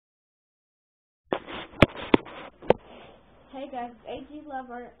Hey guys, AG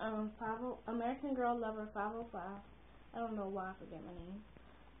Lover, 50, American Girl Lover 505. I don't know why I forget my name.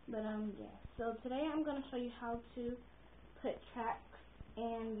 But, yeah. So today I'm going to show you how to put tracks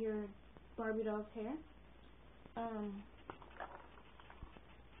in your Barbie doll's hair.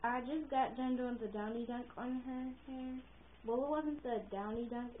 I just got done doing the Downy Dunk on her hair. Well, it wasn't the Downy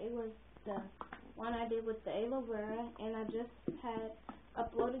Dunk, it was the one I did with the aloe vera, and I just had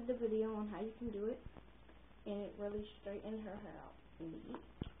uploaded the video on how you can do it, and it really straightened her hair out.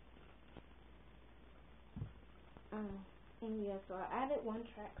 And yeah, so I added one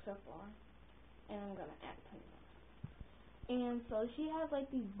track so far, and I'm gonna add 2 more. And so she has like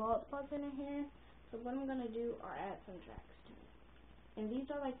these bald spots in her hair, so what I'm gonna do are add some tracks to it. And these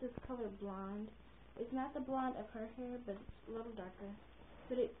are like this color blonde. It's not the blonde of her hair, but it's a little darker,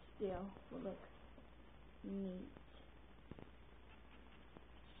 but it still will look neat.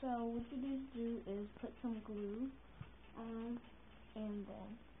 So what you need to do is put some glue on, and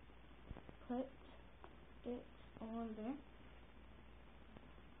then put it on there.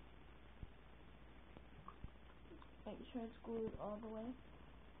 Make sure it's glued all the way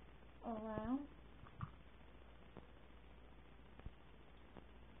around.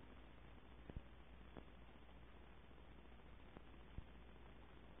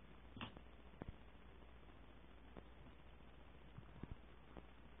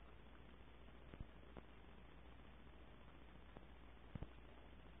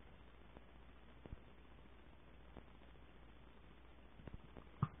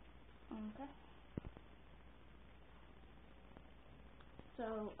 Okay. So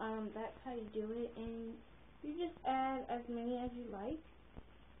that's how you do it, and you just add as many as you like.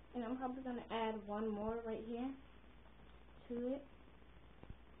 And I'm probably gonna add one more right here to it.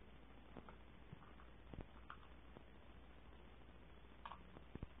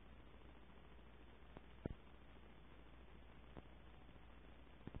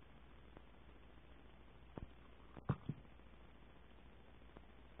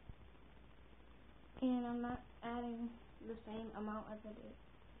 And I'm not adding the same amount as I did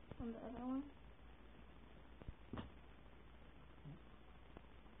on the other one.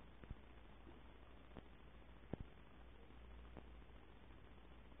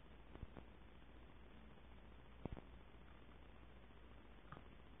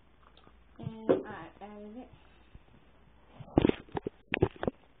 And I added it.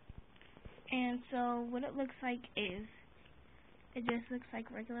 And so what it looks like is, it just looks like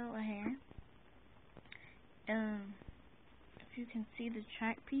regular hair. If you can see the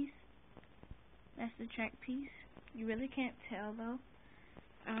track piece, that's the track piece. You really can't tell though.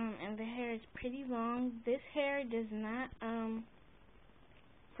 And the hair is pretty long. This hair does not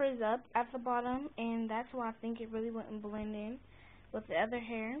frizz up at the bottom, and that's why I think it really wouldn't blend in with the other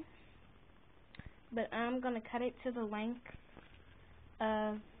hair. But I'm gonna cut it to the length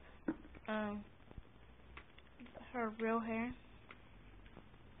of her real hair.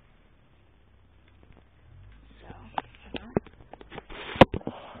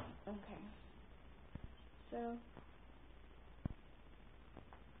 Okay.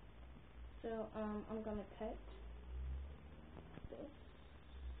 So I'm gonna cut this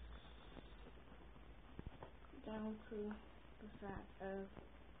down to the side of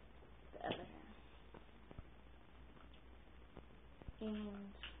the other hair. And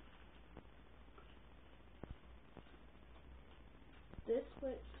this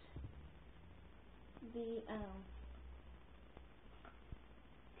what the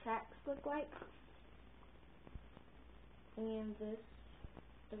tracks look like. And this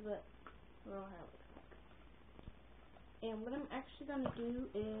is what real hair looks like. And what I'm actually gonna do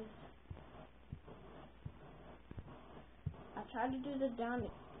is, I tried to do the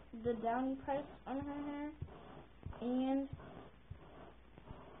downy press on her hair and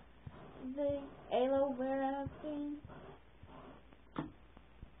the aloe vera thing.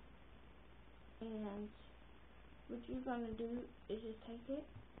 And what you're gonna do is just take it,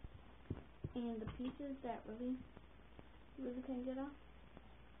 and the pieces that really can't get off,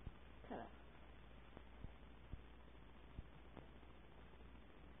 cut off.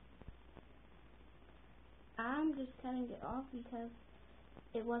 I'm just cutting it off because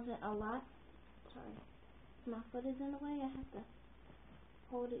it wasn't a lot. Sorry, my foot is in the way. I have to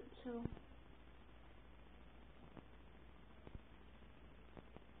hold it so.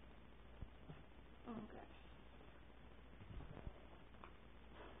 Okay.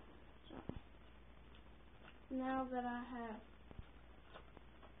 So now that I have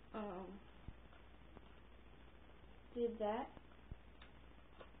did that,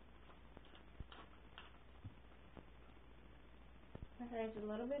 my hair is a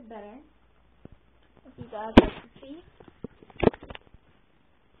little bit better. If you guys like to see.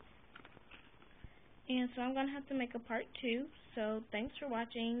 And so I'm going to have to make a part 2. So thanks for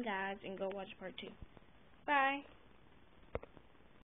watching, guys, and go watch part 2. Bye.